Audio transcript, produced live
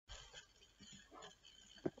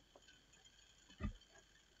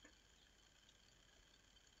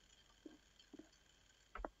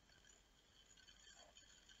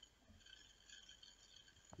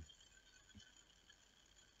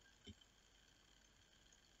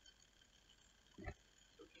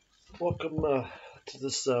Welcome to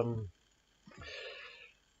this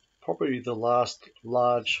probably the last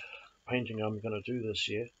large painting I'm going to do this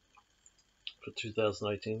year for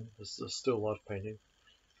 2018. This is a still life painting,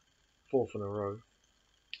 fourth in a row.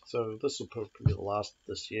 So this will probably be the last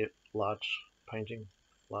this year, large painting,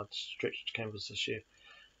 large stretched canvas this year.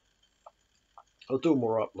 I'll do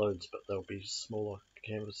more uploads, but they'll be smaller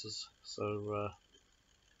canvases. So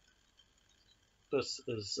this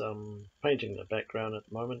is painting the background at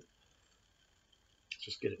the moment.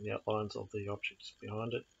 Just getting the outlines of the objects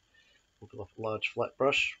behind it with a large flat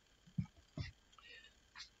brush.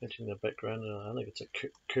 Painting the background, I think it's a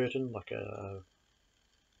curtain, like a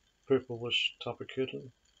purplish type of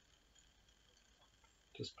curtain.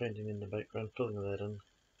 Just painting in the background, filling that in,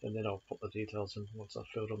 and then I'll put the details in once I've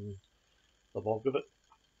filled in the bulk of it.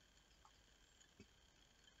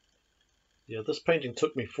 Yeah, this painting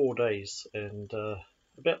took me 4 days and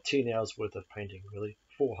about 10 hours worth of painting, really.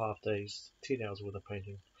 4 half days, 10 hours worth of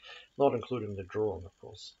painting, not including the drawing, of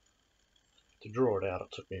course. To draw it out,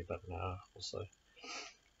 it took me about an hour or so.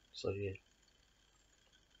 So yeah,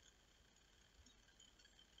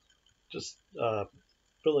 just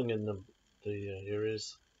filling in the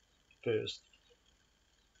areas first.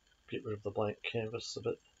 Get rid of the blank canvas a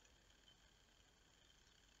bit.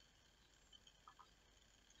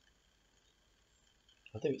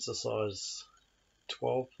 I think it's a size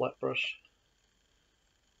 12 flat brush.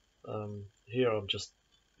 Here I'm just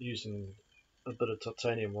using a bit of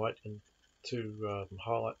titanium white to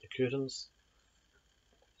highlight the curtains.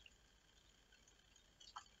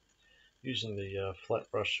 Using the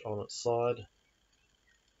flat brush on its side,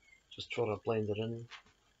 just trying to blend it in.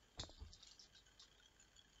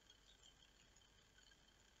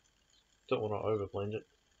 Don't want to overblend it.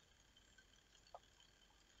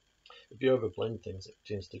 If you overblend things, it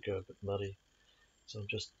tends to go a bit muddy. So I'm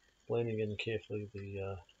just blending in carefully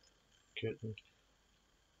the curtain.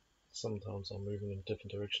 Sometimes I'm moving in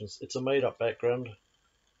different directions. It's a made up background.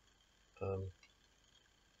 I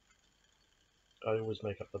always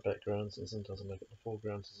make up the backgrounds, and sometimes I make up the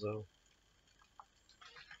foregrounds as well.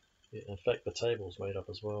 Yeah, in fact, the table's made up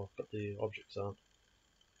as well, but the objects aren't.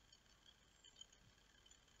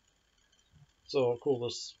 So I'll call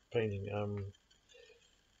this painting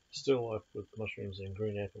Still Life with Mushrooms and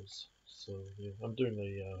Green Apples. So yeah, I'm doing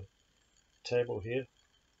the table here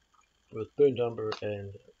with burnt umber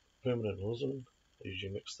and permanent alizarin. I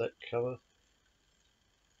usually mix that colour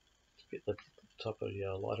to get the top of the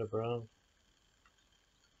lighter brown.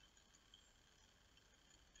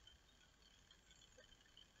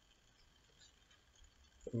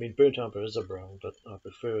 I mean, burnt umber is a brown, but I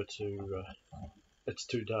prefer to, it's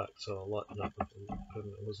too dark, so I'll lighten up with the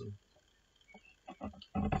permanent alizarin.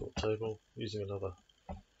 Table, using another,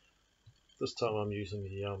 this time I'm using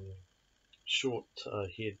the short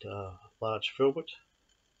head large filbert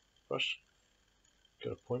brush.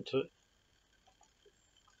 Got a point to it.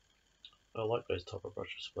 I like those type of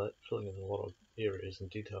brushes for that, filling in a lot of areas and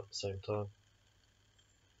detail at the same time.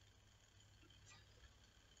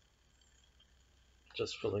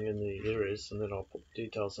 Just filling in the areas, and then I'll put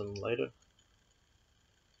details in later.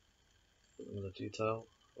 Put in the detail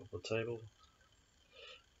of the table.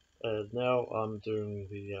 Now I'm doing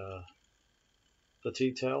the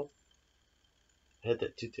tea towel. I had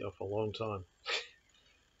that tea towel for a long time.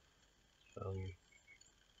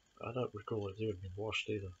 I don't recall it ever being washed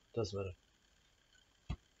either. Doesn't matter.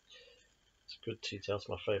 It's a good tea towel. It's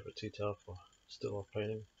my favourite tea towel for still life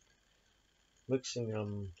painting.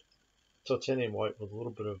 Mixing titanium white with a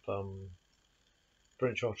little bit of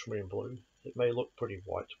French ultramarine blue. It may look pretty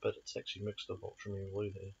white, but it's actually mixed with ultramarine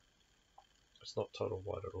blue there. It's not total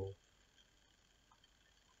white at all.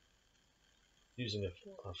 Using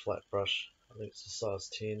a flat brush. I think it's a size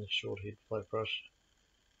 10 short head flat brush.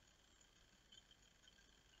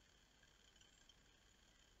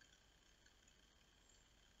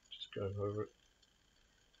 Just going over it.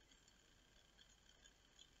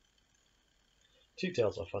 Tea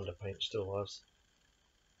towels are fun to paint still lifes,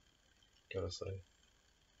 gotta say.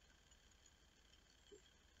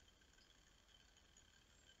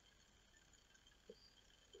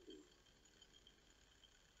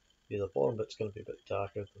 Yeah, the bottom bit's going to be a bit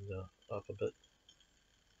darker than the upper bit.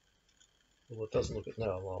 Well, it doesn't look it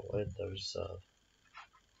now. I'll add those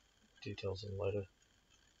details in later.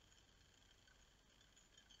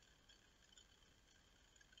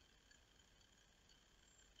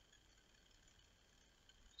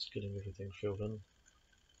 Just getting everything filled in.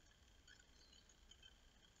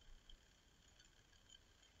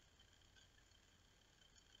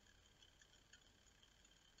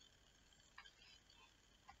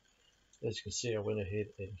 As you can see, I went ahead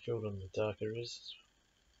and filled in the dark areas.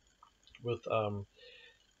 with a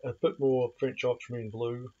bit more French Ultramarine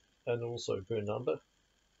blue and also burnt umber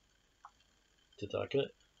to darken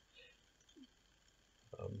it,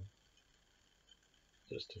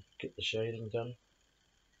 just to get the shading done.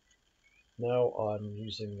 Now I'm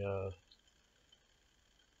using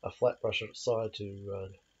a flat brush at the side to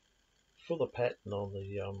fill the pattern on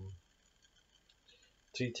the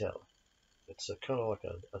tea towel. It's kind of like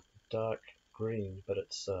a dark green, but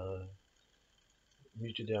it's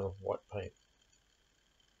muted down with white paint.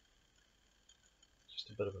 Just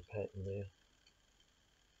a bit of a pattern there.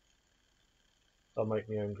 I'll make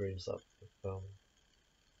my own greens up with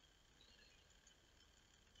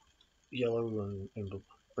yellow and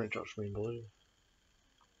French Ultramarine blue.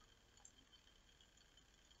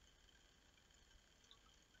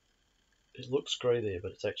 It looks grey there,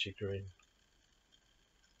 but it's actually green.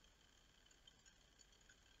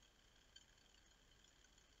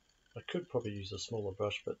 I could probably use a smaller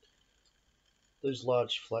brush, but those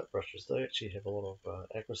large flat brushes, they actually have a lot of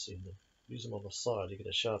accuracy in them. Use them on the side, you get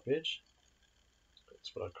a sharp edge.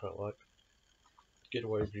 That's what I quite like. Get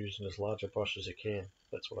away with using as large a brush as you can.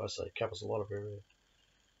 That's what I say. It covers a lot of area.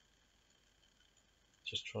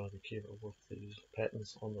 Just trying to be careful with these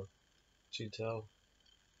patterns on the tea towel.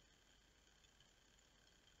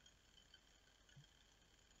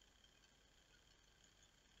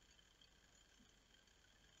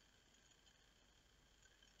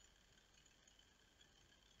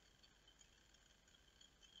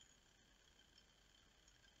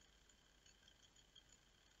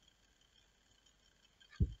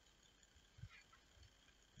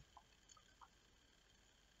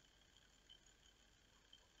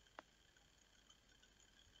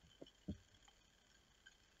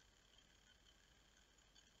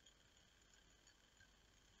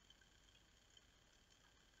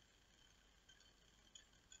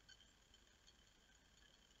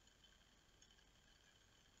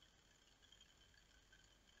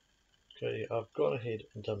 Okay, I've gone ahead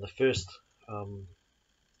and done the first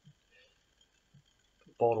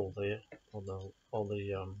bottle there on the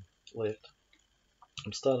left.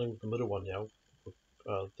 I'm starting with the middle one now, with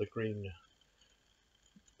the green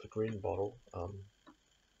bottle.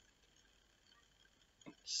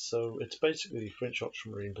 So it's basically French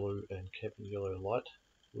Ultramarine blue and Cad Yellow Light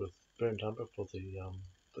with burnt umber for the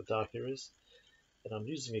dark areas. And I'm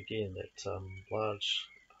using again that large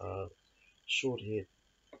short head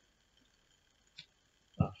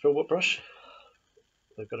filbert brush.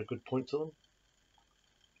 They've got a good point to them.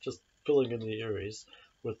 Just filling in the areas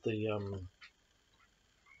with the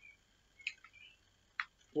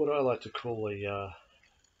what I like to call a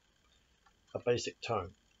basic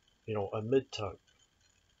tone, you know, a mid tone,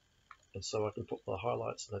 and so I can put the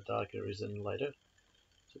highlights and the dark areas in later.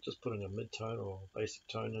 So just putting a mid tone or basic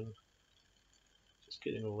tone in, just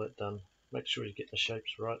getting all that done. Make sure you get the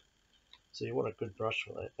shapes right. So you want a good brush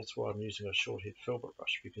for that. That's why I'm using a short head filbert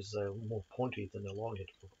brush, because they're more pointy than the long head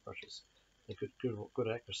filbert brushes. They're good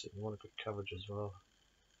accuracy. You want a good coverage as well.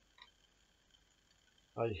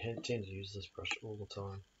 I tend to use this brush all the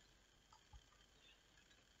time.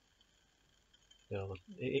 Now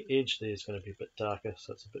the edge there is going to be a bit darker,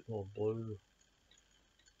 so it's a bit more blue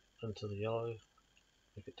into the yellow,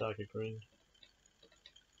 make it darker green.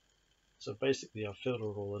 So basically I've filled it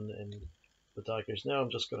all in and the dark areas. Now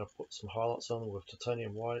I'm just going to put some highlights on with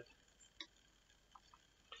titanium white,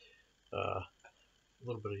 a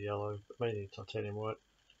little bit of yellow, but mainly titanium white.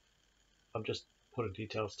 I'm just putting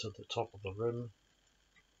details to the top of the rim,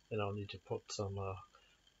 and I'll need to put some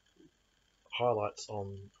highlights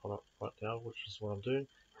on it right now, which is what I'm doing.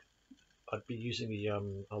 I'd be using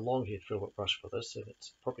a long head filbert brush for this, and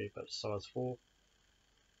it's probably about size 4,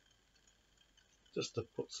 just to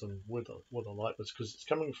put some with a lightness, because it's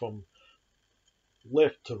coming from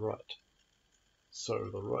left to right, so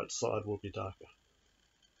the right side will be darker.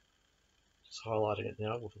 Just highlighting it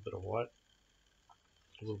now with a bit of white,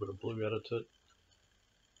 a little bit of blue added to it,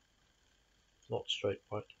 not straight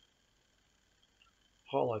white.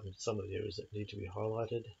 Highlighting some of the areas that need to be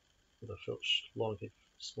highlighted with a long head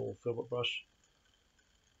small filbert brush.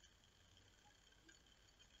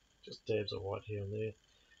 Just dabs of white here and there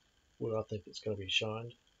where I think it's going to be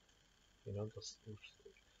shined, you know, just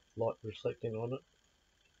light reflecting on it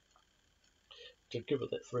to give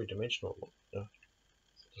it that three-dimensional look, you know,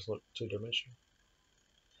 just look two-dimensional.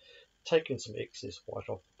 Taking some excess white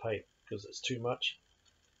off the paint because it's too much,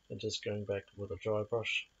 and just going back with a dry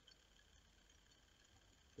brush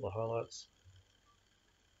for the highlights.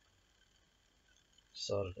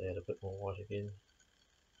 Decided to add a bit more white again.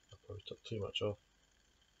 I probably took too much off.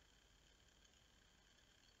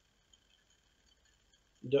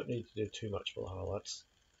 You don't need to do too much for the highlights.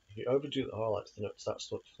 If you overdo the highlights, then it starts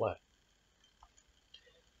to look flat.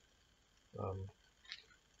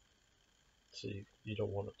 So you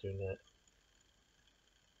don't want it doing that.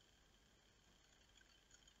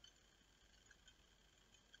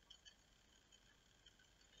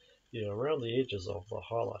 Yeah, around the edges of the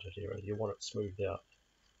highlighted area, you want it smoothed out.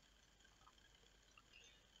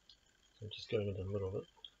 I'm just going into the middle of it.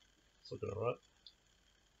 It's looking alright.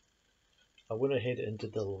 I went ahead and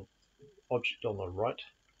did the object on the right,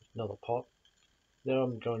 another pot. Now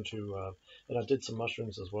I'm going to, and I did some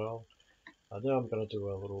mushrooms as well. Now I'm going to do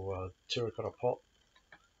a little terracotta pot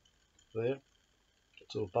there.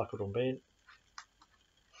 To a bucket on band.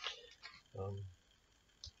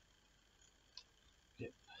 Yeah.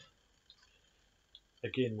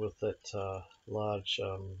 Again with that large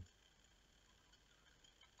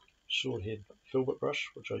short head filbert brush,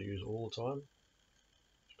 which I use all the time,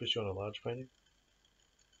 especially on a large painting.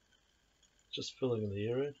 Just filling in the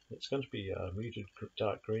area. It's going to be a muted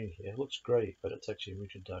dark green here. It looks grey, but it's actually a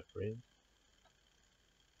muted dark green.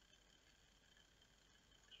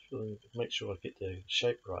 Filling, make sure I get the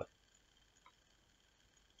shape right.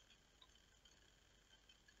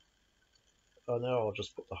 Now I'll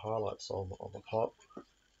just put the highlights on the pot.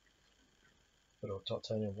 Bit of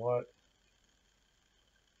titanium white.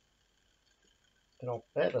 And I'll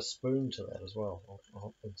add a spoon to that as well.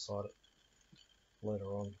 I'll inside it later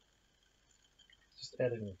on. Just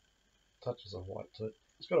adding touches of white to it.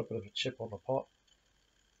 It's got a bit of a chip on the pot,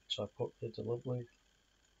 which I put there deliberately.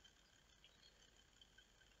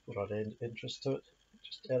 Thought I'd add interest to it.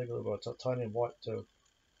 Just adding a little bit of titanium white to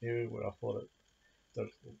the area where I thought the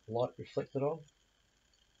light reflected on.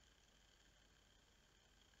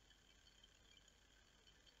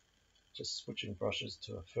 Just switching brushes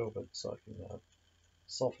to a filbert so I can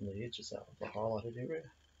soften the edges out of the highlighted area.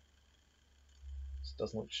 It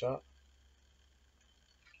doesn't look sharp.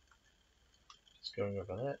 Just going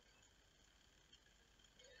over that.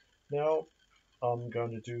 Now I'm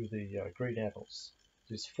going to do the green apples.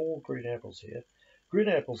 There's 4 green apples here. Green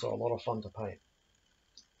apples are a lot of fun to paint.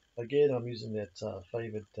 Again, I'm using that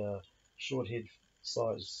favoured short head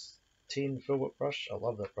size 10 filbert brush. I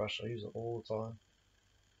love that brush. I use it all the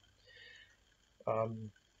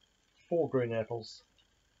time. 4 green apples.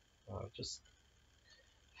 Just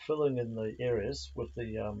filling in the areas with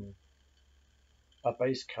the a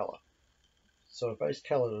base colour. So a base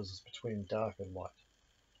colour is between dark and light.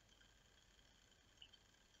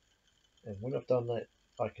 And when I've done that,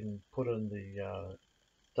 I can put in the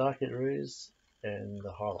dark areas and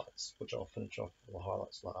the highlights, which I'll finish off with the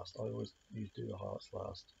highlights last. I always do the highlights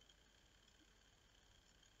last.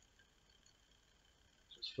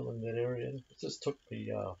 Just filling that area in. This took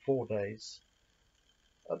me 4 days,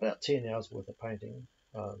 about 10 hours worth of painting,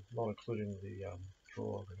 not including the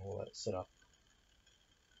drawing and all that setup.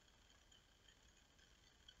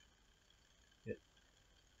 Yep.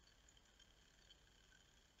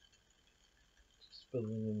 Just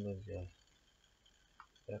filling in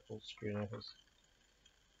the apples, green apples.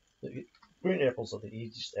 The green apples are the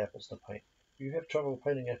easiest apples to paint. If you have trouble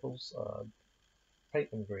painting apples,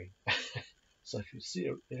 paint them green. So if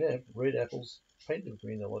you have red apples, paint them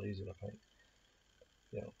green. They're a lot easier to paint.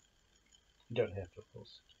 You know, you don't have to, of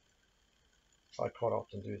course. I quite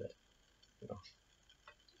often do that. You know,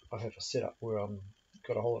 I have a setup where I'm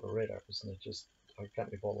got a whole lot of red apples, and I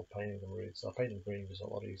can't be bothered painting them red, so I paint them green. It's a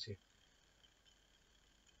lot easier.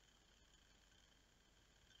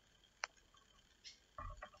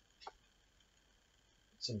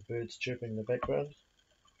 Some birds chirping in the background.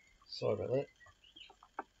 Sorry about that.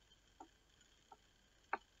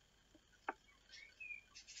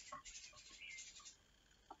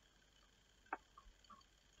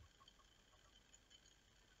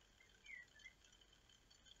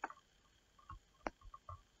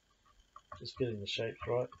 Just getting the shapes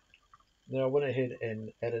right. Now I went ahead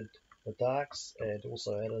and added the darks and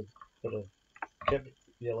also added a bit of Cad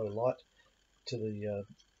Yellow Light to the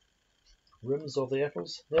rims of the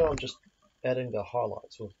apples. Now I'm just adding the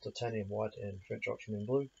highlights with titanium white and French ultramarine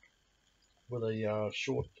blue with a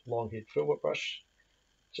short long head filbert brush.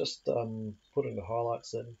 Just putting the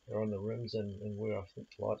highlights in around the rims and where I think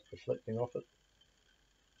the light's reflecting off it.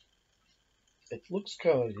 It looks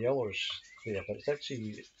kind of yellowish there, but it's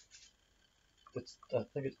actually, I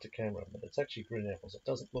think it's the camera, but it's actually green apples. It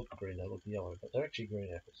doesn't look green, they look yellow, but they're actually green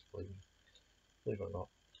apples, believe it or not.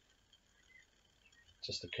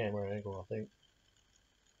 Just a camera angle, I think.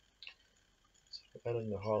 So adding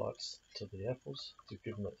the highlights to the apples to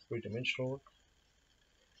give them that three-dimensional look.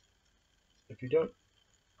 If you don't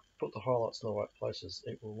put the highlights in the right places,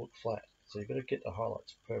 it will look flat. So you've got to get the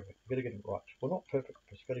highlights perfect. You've got to get them right. Well, not perfect,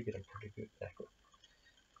 but you've got to get them pretty good, accurate.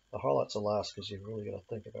 The highlights are last because you've really got to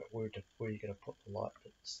think about where you're going to put the light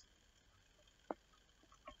bits.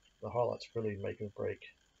 The highlights really make or break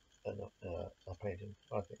a painting,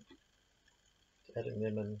 I think. Adding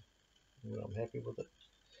them in, I'm happy with it.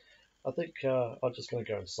 I think I'm just going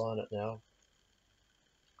to go and sign it now.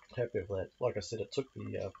 Happy with that. Like I said, it took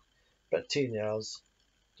me about 10 hours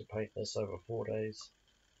to paint this over 4 days,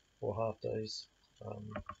 4 half days.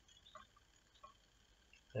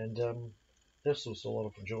 This was a lot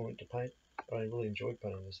of enjoyment to paint. I really enjoyed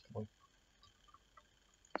painting this one.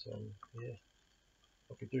 So yeah,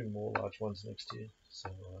 I'll be doing more large ones next year. So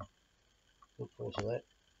look forward to that.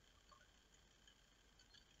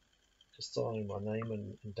 Just signing my name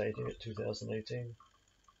and dating it 2018.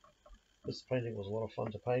 This painting was a lot of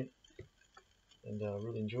fun to paint, and I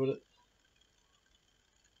really enjoyed it.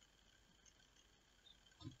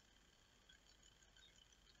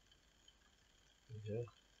 Yeah.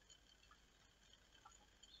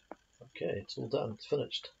 Okay, it's all done. It's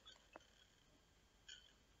finished.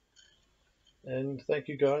 And thank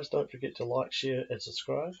you guys. Don't forget to like, share, and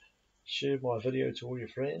subscribe. Share my video to all your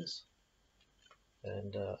friends.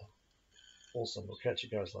 And awesome. We'll catch you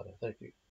guys later. Thank you.